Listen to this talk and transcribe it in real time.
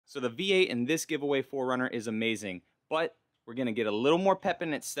So the V8 in this giveaway 4Runner is amazing, but we're gonna get a little more pep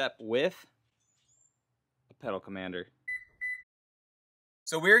in its step with a pedal commander.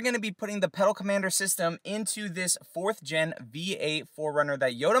 So we're going to be putting the pedal commander system into this 4th gen V8 4Runner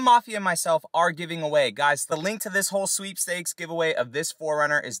that Yoda Mafia and myself are giving away. Guys, the link to this whole sweepstakes giveaway of this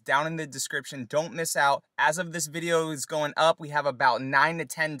 4Runner is down in the description. Don't miss out. As of this video is going up, we have about 9 to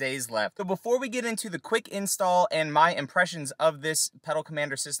 10 days left. So before we get into the quick install and my impressions of this pedal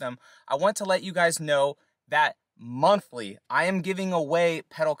commander system, I want to let you guys know that monthly I am giving away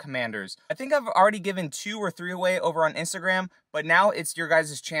pedal commanders. I think I've already given 2 or 3 away over on Instagram, but now it's your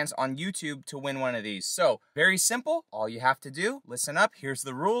guys' chance on YouTube to win one of these. So very simple. All you have to do, listen up, here's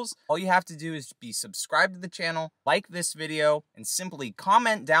the rules. All you have to do is be subscribed to the channel, like this video, and simply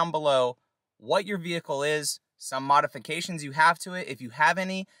comment down below what your vehicle is, some modifications you have to it if you have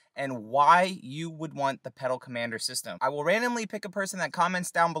any, and why you would want the pedal commander system. I will randomly pick a person that comments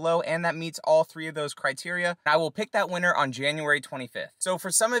down below and that meets all 3 of those criteria. I will pick that winner on January 25th. So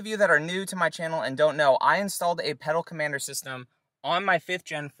for some of you that are new to my channel and don't know, I installed a pedal commander system on my 5th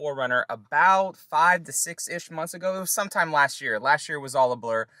gen 4Runner about 5 to 6-ish months ago. It was sometime last year. Last year was all a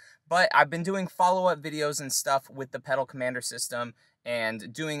blur. But I've been doing follow-up videos and stuff with the pedal commander system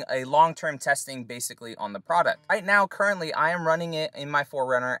and doing a long-term testing basically on the product. Right now, currently, I am running it in my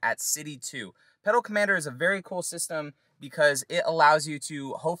 4Runner at City 2. Pedal Commander is a very cool system because it allows you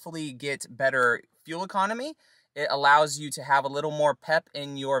to hopefully get better fuel economy. It allows you to have a little more pep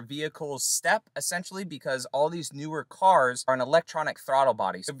in your vehicle's step, essentially, because all these newer cars are an electronic throttle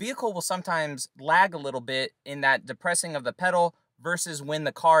body. So the vehicle will sometimes lag a little bit in that depressing of the pedal versus when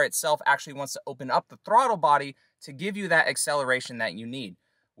the car itself actually wants to open up the throttle body to give you that acceleration that you need.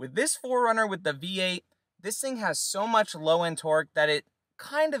 With this 4Runner with the V8, this thing has so much low-end torque that it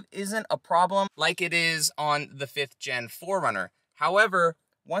kind of isn't a problem like it is on the 5th gen 4Runner. However,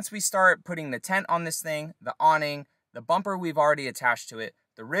 once we start putting the tent on this thing, the awning, the bumper we've already attached to it,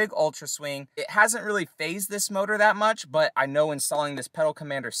 the rig ultra swing, it hasn't really phased this motor that much, but I know installing this pedal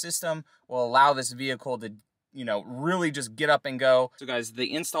commander system will allow this vehicle to, you know, really just get up and go. So guys,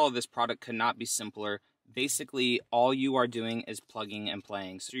 the install of this product could not be simpler. Basically, all you are doing is plugging and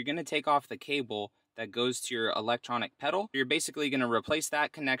playing. So you're going to take off the cable that goes to your electronic pedal. You're basically going to replace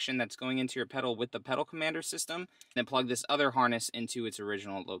that connection that's going into your pedal with the pedal commander system, and then plug this other harness into its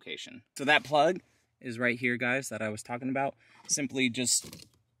original location. So that plug is right here, guys, that I was talking about. Simply just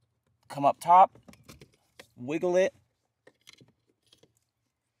come up top, wiggle it.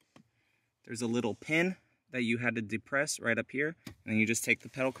 There's a little pin that you had to depress right up here, and then you just take the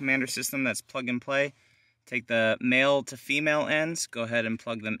pedal commander system that's plug and play, take the male to female ends, go ahead and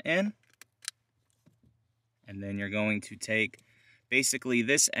plug them in, and then you're going to take basically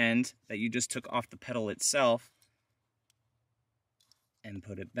this end that you just took off the pedal itself and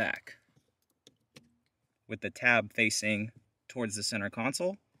put it back with the tab facing towards the center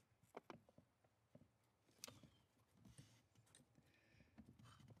console.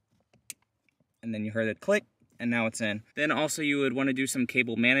 And then you heard it click, and now it's in. Then also you would want to do some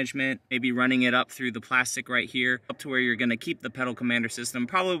cable management, maybe running it up through the plastic right here, up to where you're going to keep the pedal commander system,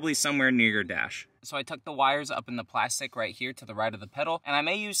 probably somewhere near your dash. So I tucked the wires up in the plastic right here to the right of the pedal, and I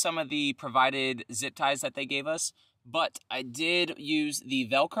may use some of the provided zip ties that they gave us, but I did use the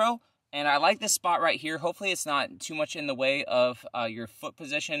Velcro. And I like this spot right here. Hopefully it's not too much in the way of your foot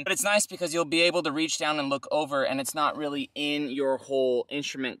position. But it's nice because you'll be able to reach down and look over, and it's not really in your whole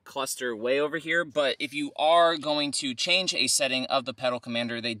instrument cluster way over here. But if you are going to change a setting of the pedal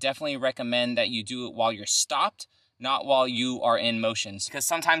commander, they definitely recommend that you do it while you're stopped, not while you are in motion. Because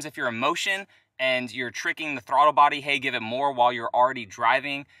sometimes if you're in motion and you're tricking the throttle body, hey, give it more while you're already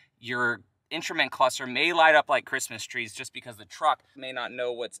driving, your instrument cluster may light up like Christmas trees just because the truck may not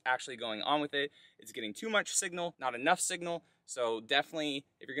know what's actually going on with it. It's getting too much signal, not enough signal. So definitely,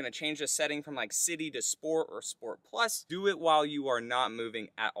 if you're going to change the setting from like City to Sport or Sport Plus, do it while you are not moving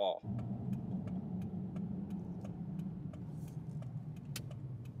at all.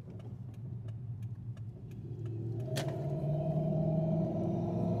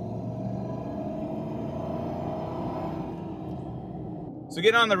 So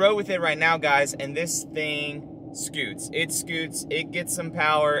getting on the road with it right now, guys, and this thing scoots. It gets some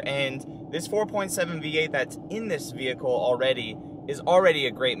power, and this 4.7 V8 that's in this vehicle already is already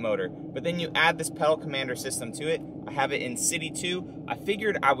a great motor. But then you add this pedal commander system to it. I have it in City 2. I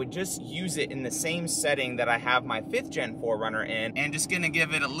figured I would just use it in the same setting that I have my 5th gen 4Runner in, and just gonna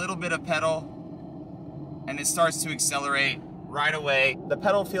give it a little bit of pedal, and it starts to accelerate right away. The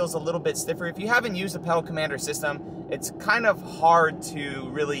pedal feels a little bit stiffer. If you haven't used the pedal commander system, it's kind of hard to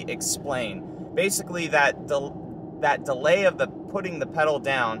really explain. Basically, that delay of the putting the pedal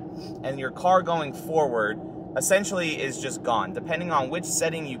down and your car going forward essentially is just gone. Depending on which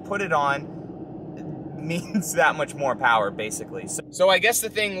setting you put it on, means that much more power, basically. So I guess the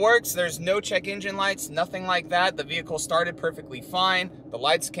thing works. There's no check engine lights, nothing like that. The vehicle started perfectly fine. The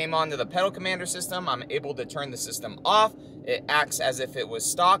lights came on to the pedal commander system. I'm able to turn the system off. It acts as if it was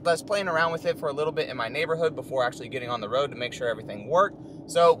stock. I was playing around with it for a little bit in my neighborhood before actually getting on the road to make sure everything worked.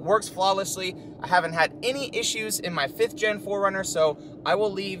 So works flawlessly. I haven't had any issues in my 5th gen 4Runner, so I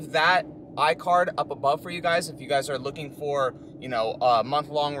will leave that iCard up above for you guys if you guys are looking for, you know,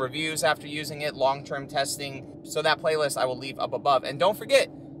 month-long reviews after using it, long-term testing. So that playlist I will leave up above. And don't forget,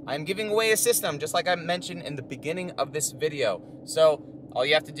 I'm giving away a system just like I mentioned in the beginning of this video. So all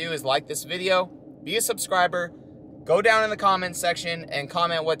you have to do is like this video, be a subscriber, go down in the comments section and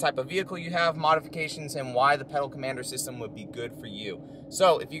comment what type of vehicle you have, modifications, and why the pedal commander system would be good for you.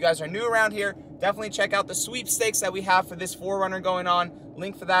 So if you guys are new around here, definitely check out the sweepstakes that we have for this 4Runner going on.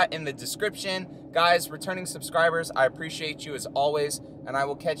 Link for that in the description. Guys, returning subscribers, I appreciate you as always, and I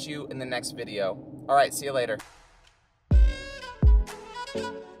will catch you in the next video. All right, see you later.